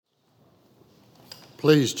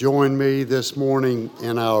Please join me this morning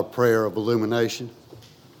in our prayer of illumination.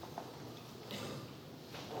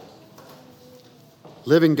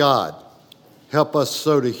 Living God, help us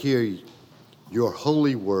so to hear your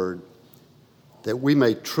holy word that we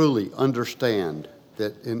may truly understand,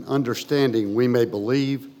 that in understanding we may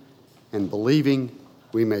believe, and believing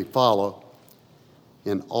we may follow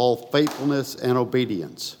in all faithfulness and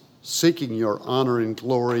obedience, seeking your honor and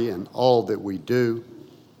glory in all that we do,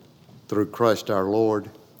 through Christ our Lord.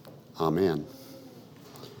 Amen.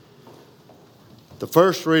 The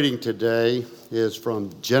first reading today is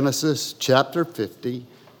from Genesis chapter 50,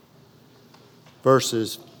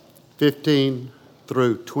 verses 15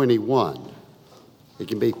 through 21. It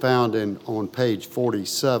can be found on page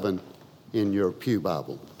 47 in your pew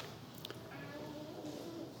Bible.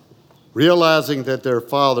 Realizing that their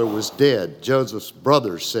father was dead, Joseph's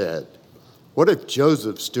brothers said, "What if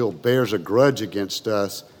Joseph still bears a grudge against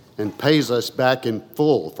us and pays us back in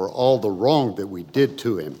full for all the wrong that we did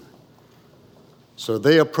to him?" So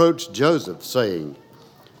they approached Joseph, saying,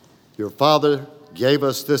 "Your father gave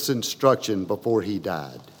us this instruction before he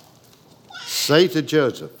died. Say to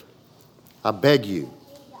Joseph, I beg you,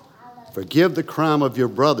 forgive the crime of your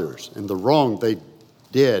brothers and the wrong they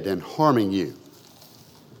did in harming you.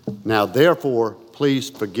 Now therefore,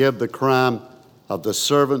 please forgive the crime of the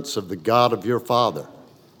servants of the God of your father."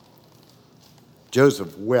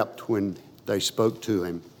 Joseph wept when they spoke to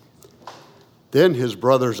him. Then his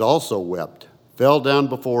brothers also wept, fell down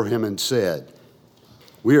before him and said,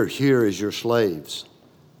 "We are here as your slaves."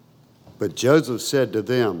 But Joseph said to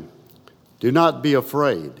them, "Do not be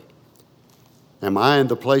afraid. Am I in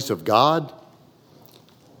the place of God?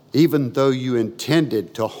 Even though you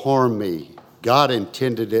intended to harm me, God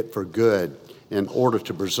intended it for good in order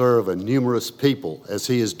to preserve a numerous people as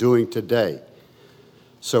he is doing today.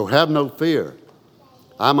 So have no fear.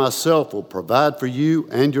 I myself will provide for you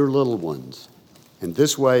and your little ones." In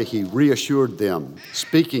this way he reassured them,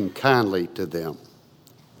 speaking kindly to them.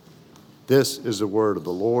 This is the word of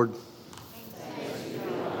the Lord.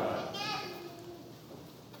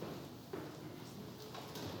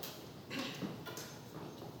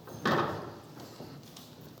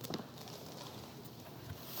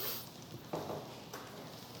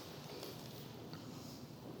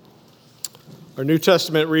 Our New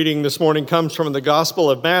Testament reading this morning comes from the Gospel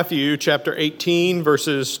of Matthew, chapter 18,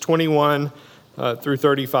 verses 21 through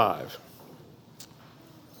 35.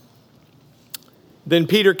 Then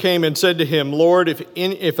Peter came and said to him, "Lord,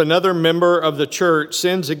 if another member of the church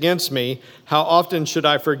sins against me, how often should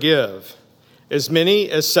I forgive? As many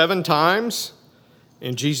as 7 times?"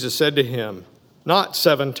 And Jesus said to him, "Not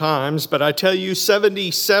 7 times, but I tell you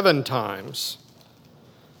 77 times.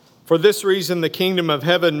 For this reason, the kingdom of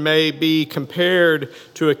heaven may be compared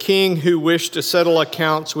to a king who wished to settle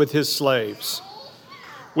accounts with his slaves.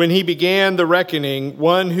 When he began the reckoning,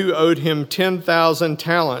 one who owed him 10,000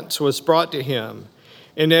 talents was brought to him.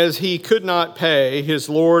 And as he could not pay, his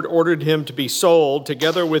Lord ordered him to be sold,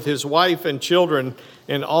 together with his wife and children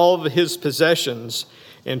and all of his possessions,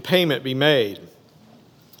 and payment be made.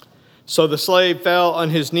 So the slave fell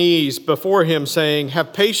on his knees before him, saying,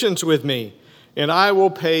 'Have patience with me, and I will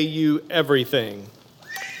pay you everything.'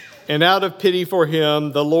 And out of pity for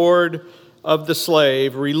him, the Lord of the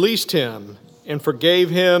slave released him and forgave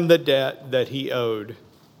him the debt that he owed.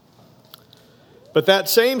 But that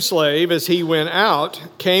same slave, as he went out,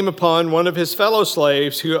 came upon one of his fellow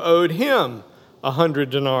slaves who owed him 100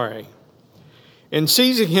 denarii. And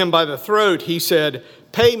seizing him by the throat, he said,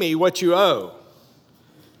 'Pay me what you owe.'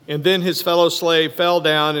 And then his fellow slave fell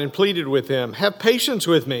down and pleaded with him, 'Have patience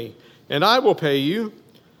with me, and I will pay you.'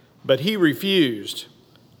 But he refused.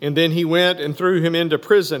 And then he went and threw him into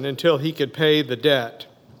prison until he could pay the debt.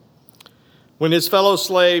 When his fellow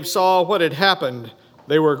slaves saw what had happened,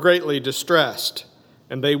 they were greatly distressed,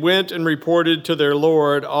 and they went and reported to their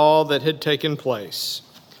Lord all that had taken place.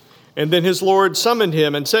 And then his Lord summoned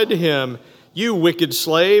him and said to him, 'You wicked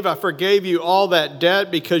slave, I forgave you all that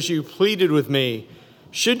debt because you pleaded with me.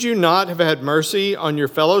 Should you not have had mercy on your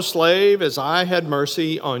fellow slave as I had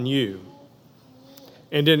mercy on you?'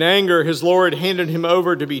 And in anger, his Lord handed him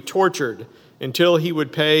over to be tortured until he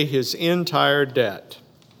would pay his entire debt.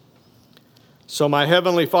 So my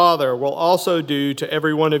heavenly Father will also do to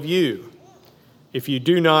every one of you if you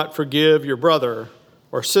do not forgive your brother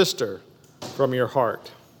or sister from your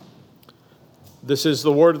heart." This is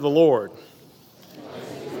the word of the Lord.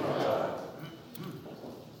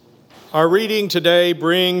 Our reading today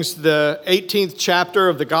brings the 18th chapter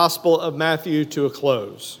of the Gospel of Matthew to a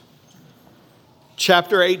close.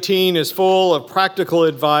 Chapter 18 is full of practical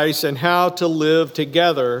advice on how to live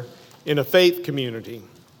together in a faith community.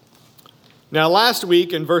 Now, last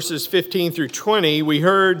week in verses 15 through 20, we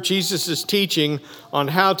heard Jesus' teaching on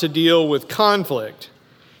how to deal with conflict.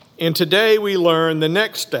 And today we learn the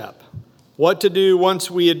next step, what to do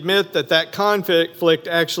once we admit that that conflict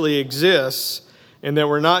actually exists and that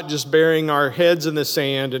we're not just burying our heads in the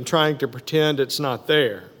sand and trying to pretend it's not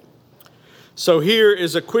there. So here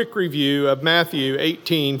is a quick review of Matthew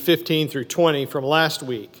 18, 15 through 20 from last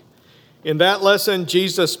week. In that lesson,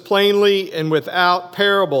 Jesus plainly and without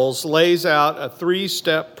parables lays out a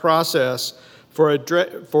three-step process for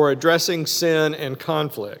addressing sin and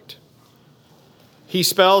conflict. He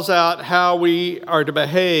spells out how we are to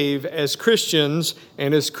behave as Christians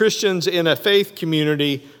and as Christians in a faith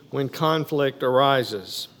community when conflict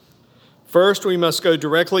arises. First, we must go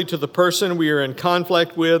directly to the person we are in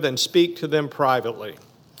conflict with and speak to them privately.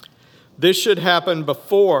 This should happen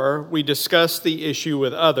before we discuss the issue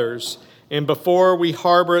with others and before we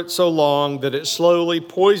harbor it so long that it slowly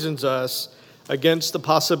poisons us against the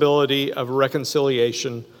possibility of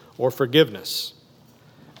reconciliation or forgiveness.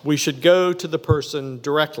 We should go to the person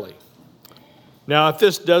directly. Now, if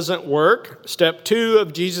this doesn't work, step 2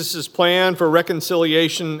 of Jesus' plan for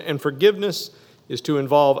reconciliation and forgiveness is to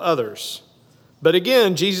involve others. But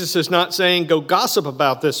again, Jesus is not saying go gossip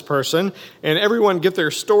about this person and everyone get their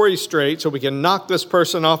story straight so we can knock this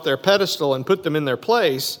person off their pedestal and put them in their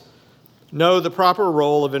place. No, the proper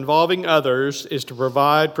role of involving others is to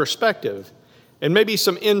provide perspective and maybe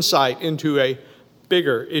some insight into a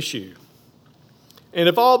bigger issue. And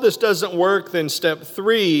if all this doesn't work, then step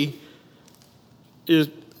 3,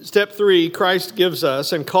 Christ gives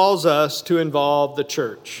us and calls us to involve the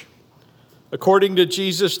church. According to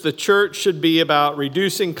Jesus, the church should be about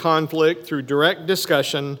reducing conflict through direct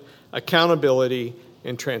discussion, accountability,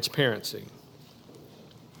 and transparency.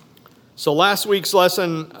 So last week's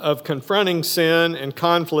lesson of confronting sin and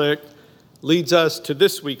conflict leads us to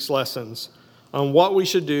this week's lessons on what we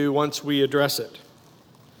should do once we address it.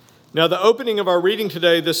 Now, the opening of our reading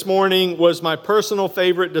today this morning was my personal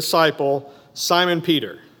favorite disciple, Simon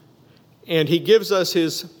Peter. And he gives us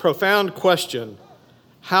his profound question,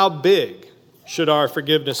 how big should our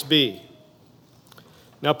forgiveness be?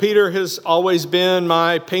 Now, Peter has always been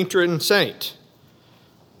my patron saint.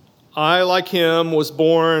 I, like him, was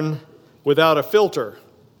born without a filter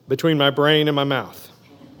between my brain and my mouth.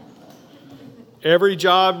 Every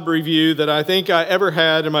job review that I think I ever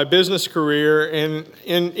had in my business career, and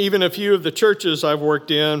in even a few of the churches I've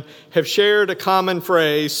worked in, have shared a common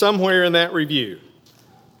phrase somewhere in that review.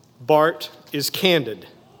 Bart is candid.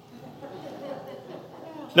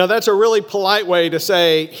 Now, that's a really polite way to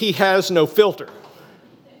say he has no filter.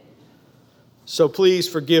 So please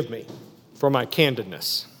forgive me for my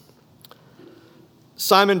candidness.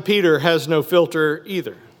 Simon Peter has no filter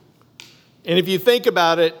either. And if you think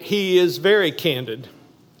about it, he is very candid.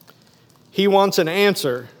 He wants an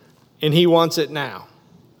answer, and he wants it now.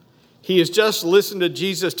 He has just listened to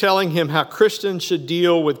Jesus telling him how Christians should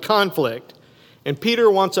deal with conflict, and Peter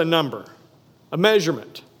wants a number, a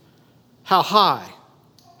measurement. How high,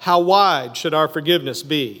 how wide should our forgiveness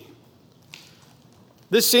be?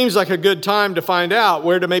 This seems like a good time to find out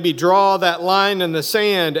where to maybe draw that line in the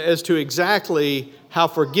sand as to exactly how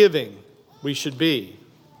forgiving we should be.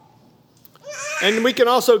 And we can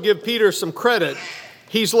also give Peter some credit.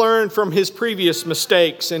 He's learned from his previous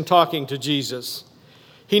mistakes in talking to Jesus.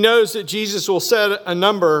 He knows that Jesus will set a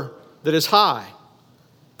number that is high,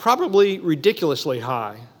 probably ridiculously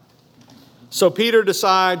high. So Peter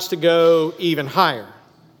decides to go even higher.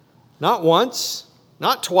 Not once,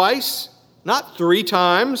 not twice, not 3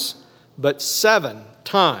 times, but 7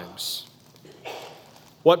 times.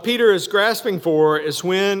 What Peter is grasping for is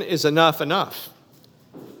when is enough enough?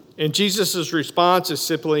 And Jesus' response is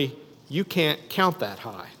simply, you can't count that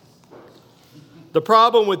high. The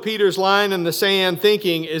problem with Peter's line in the sand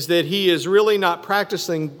thinking is that he is really not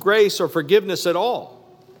practicing grace or forgiveness at all.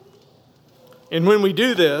 And when we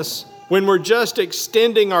do this, when we're just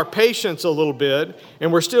extending our patience a little bit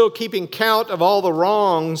and we're still keeping count of all the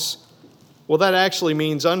wrongs, well, that actually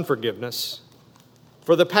means unforgiveness.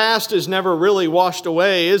 For the past is never really washed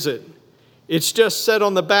away, is it? It's just set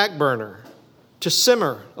on the back burner to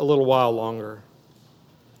simmer a little while longer.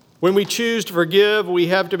 When we choose to forgive, we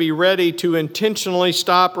have to be ready to intentionally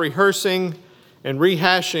stop rehearsing and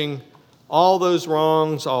rehashing all those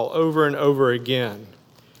wrongs all over and over again.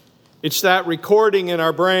 It's that recording in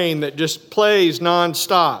our brain that just plays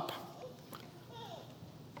nonstop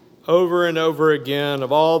over and over again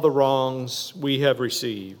of all the wrongs we have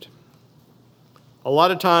received. A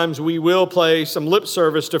lot of times we will play some lip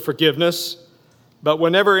service to forgiveness, but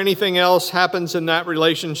whenever anything else happens in that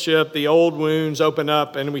relationship, the old wounds open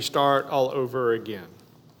up and we start all over again.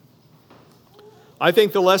 I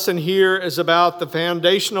think the lesson here is about the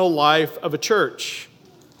foundational life of a church,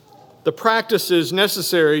 the practices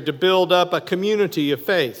necessary to build up a community of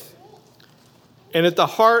faith. And at the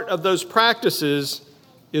heart of those practices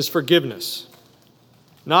is forgiveness,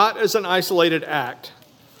 not as an isolated act,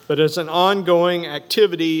 but as an ongoing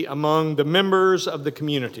activity among the members of the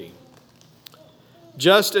community.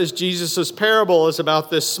 Just as Jesus' parable is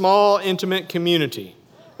about this small, intimate community,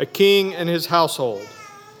 a king and his household,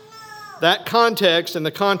 that context and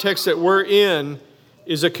the context that we're in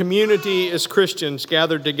is a community as Christians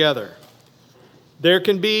gathered together. There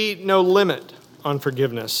can be no limit on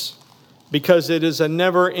forgiveness because it is a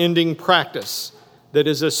never-ending practice that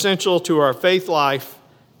is essential to our faith life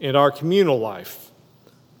and our communal life,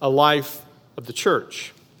 a life of the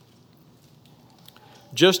church.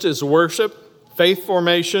 Just as worship, faith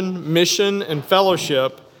formation, mission, and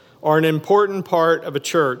fellowship are an important part of a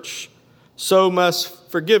church, so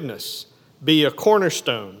must forgiveness be a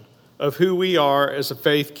cornerstone of who we are as a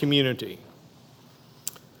faith community.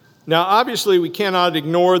 Now, obviously, we cannot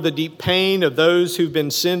ignore the deep pain of those who've been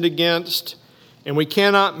sinned against, and we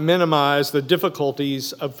cannot minimize the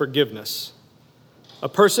difficulties of forgiveness. A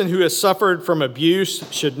person who has suffered from abuse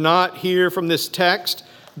should not hear from this text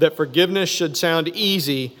that forgiveness should sound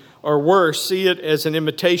easy, or worse, see it as an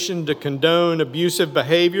invitation to condone abusive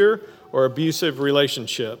behavior or abusive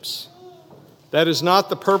relationships. That is not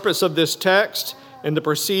the purpose of this text, and the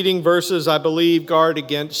preceding verses, I believe, guard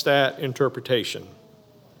against that interpretation.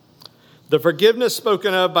 The forgiveness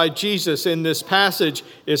spoken of by Jesus in this passage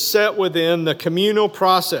is set within the communal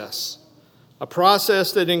process, a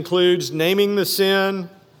process that includes naming the sin,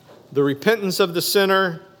 the repentance of the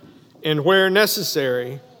sinner, and where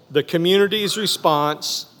necessary, the community's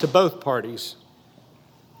response to both parties.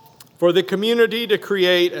 For the community to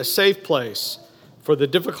create a safe place for the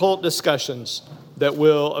difficult discussions that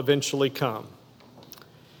will eventually come.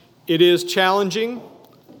 It is challenging,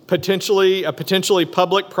 a potentially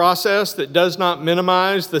public process that does not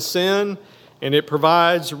minimize the sin, and it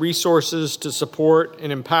provides resources to support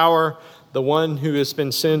and empower the one who has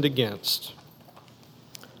been sinned against.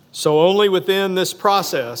 So only within this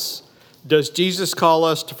process does Jesus call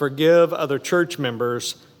us to forgive other church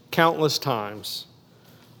members countless times.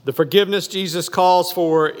 The forgiveness Jesus calls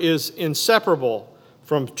for is inseparable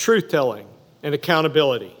from truth-telling and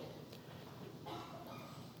accountability.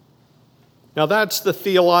 Now that's the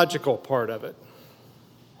theological part of it.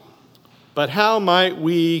 But how might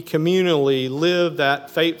we communally live that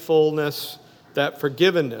faithfulness, that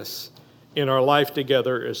forgiveness in our life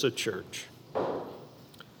together as a church?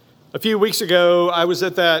 A few weeks ago, I was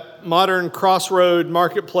at that modern crossroad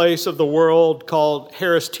marketplace of the world called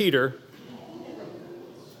Harris Teeter.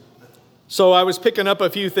 So I was picking up a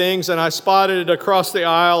few things, and I spotted across the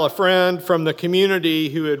aisle a friend from the community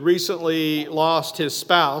who had recently lost his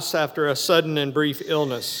spouse after a sudden and brief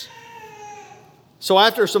illness. So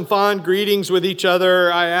after some fond greetings with each other,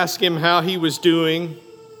 I asked him how he was doing.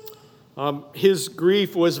 His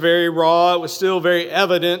grief was very raw. It was still very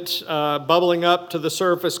evident, bubbling up to the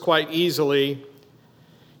surface quite easily.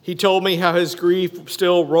 He told me how his grief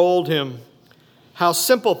still rolled him, how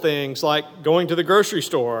simple things like going to the grocery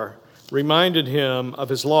store reminded him of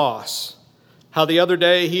his loss, how the other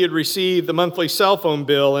day he had received the monthly cell phone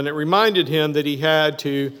bill and it reminded him that he had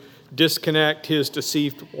to disconnect his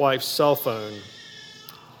deceased wife's cell phone.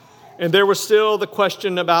 And there was still the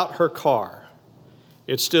question about her car.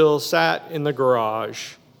 It still sat in the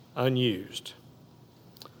garage, unused.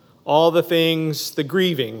 All the things the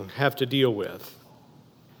grieving have to deal with.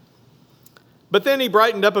 But then he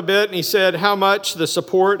brightened up a bit and he said how much the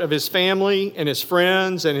support of his family and his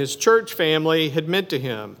friends and his church family had meant to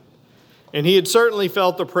him. And he had certainly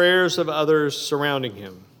felt the prayers of others surrounding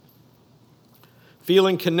him.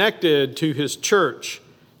 Feeling connected to his church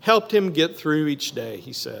helped him get through each day,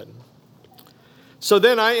 he said. So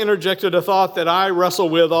then I interjected a thought that I wrestle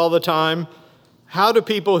with all the time. How do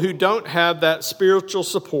people who don't have that spiritual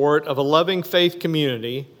support of a loving faith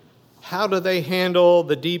community, how do they handle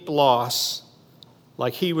the deep loss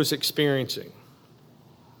like he was experiencing?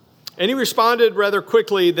 And he responded rather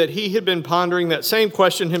quickly that he had been pondering that same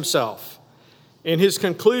question himself. And his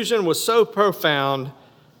conclusion was so profound,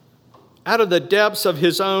 out of the depths of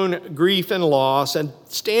his own grief and loss, and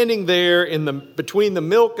standing there between the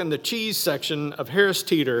milk and the cheese section of Harris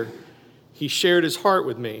Teeter, he shared his heart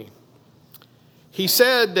with me. He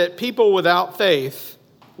said that people without faith,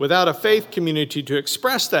 without a faith community to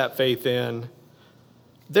express that faith in,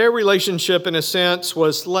 their relationship, in a sense,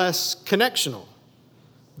 was less connectional.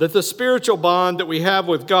 That the spiritual bond that we have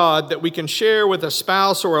with God, that we can share with a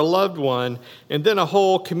spouse or a loved one, and then a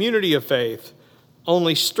whole community of faith,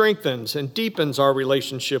 only strengthens and deepens our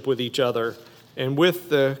relationship with each other and with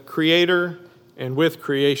the Creator and with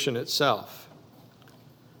creation itself.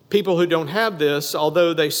 People who don't have this,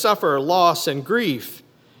 although they suffer loss and grief,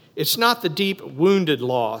 it's not the deep wounded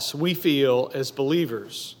loss we feel as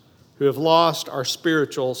believers who have lost our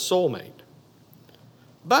spiritual soulmate.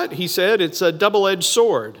 But, he said, it's a double-edged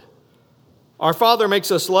sword. Our Father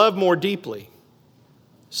makes us love more deeply,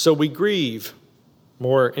 so we grieve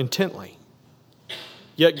more intently.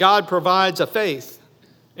 Yet God provides a faith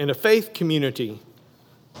and a faith community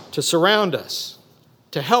to surround us,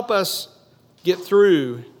 to help us get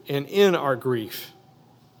through and in our grief.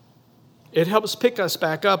 It helps pick us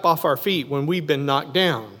back up off our feet when we've been knocked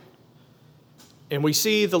down, and we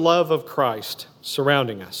see the love of Christ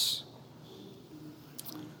surrounding us.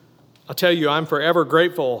 I'll tell you, I'm forever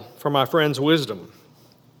grateful for my friend's wisdom.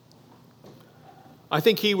 I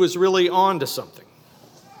think he was really on to something.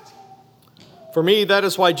 For me, that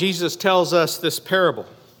is why Jesus tells us this parable.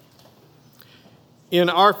 In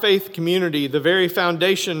our faith community, the very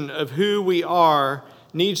foundation of who we are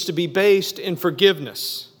needs to be based in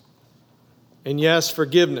forgiveness. And yes,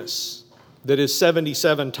 forgiveness that is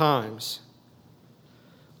 77 times.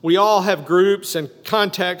 We all have groups and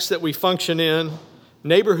contexts that we function in,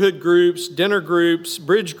 neighborhood groups, dinner groups,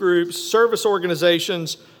 bridge groups, service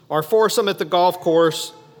organizations, our foursome at the golf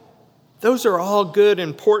course. Those are all good,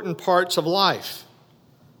 important parts of life.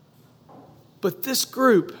 But this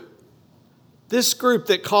group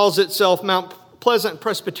that calls itself Mount Pleasant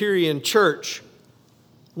Presbyterian Church,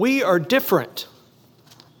 we are different.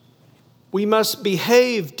 We must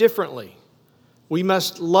behave differently. We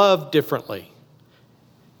must love differently.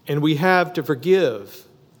 And we have to forgive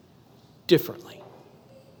differently.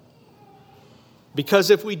 Because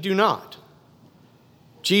if we do not,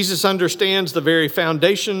 Jesus understands the very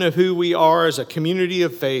foundation of who we are as a community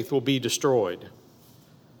of faith will be destroyed.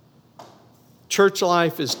 Church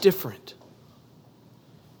life is different.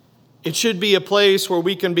 It should be a place where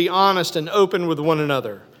we can be honest and open with one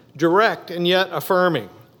another, direct and yet affirming,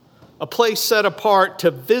 a place set apart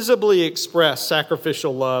to visibly express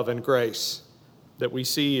sacrificial love and grace that we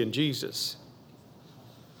see in Jesus.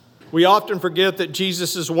 We often forget that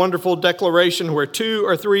Jesus' wonderful declaration, where 2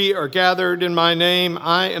 or 3 are gathered in my name,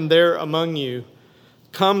 I am there among you,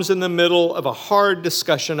 comes in the middle of a hard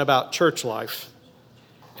discussion about church life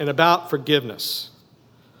and about forgiveness.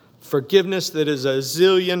 Forgiveness that is a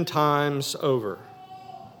zillion times over.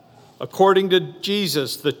 According to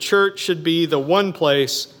Jesus, the church should be the one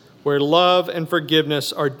place where love and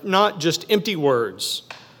forgiveness are not just empty words,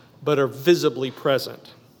 but are visibly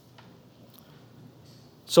present.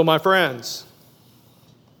 So, my friends,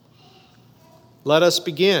 let us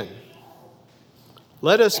begin.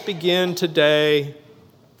 Let us begin today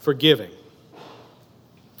forgiving.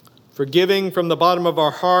 Forgiving from the bottom of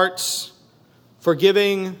our hearts,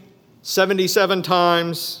 forgiving 77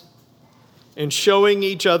 times, and showing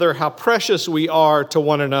each other how precious we are to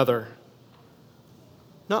one another.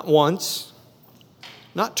 Not once,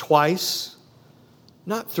 not twice,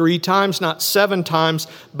 not 3 times, not 7 times,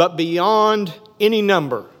 but beyond any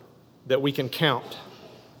number that we can count.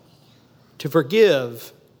 To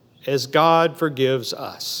forgive as God forgives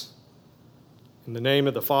us. In the name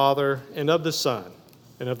of the Father, and of the Son,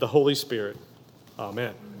 and of the Holy Spirit.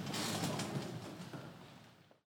 Amen.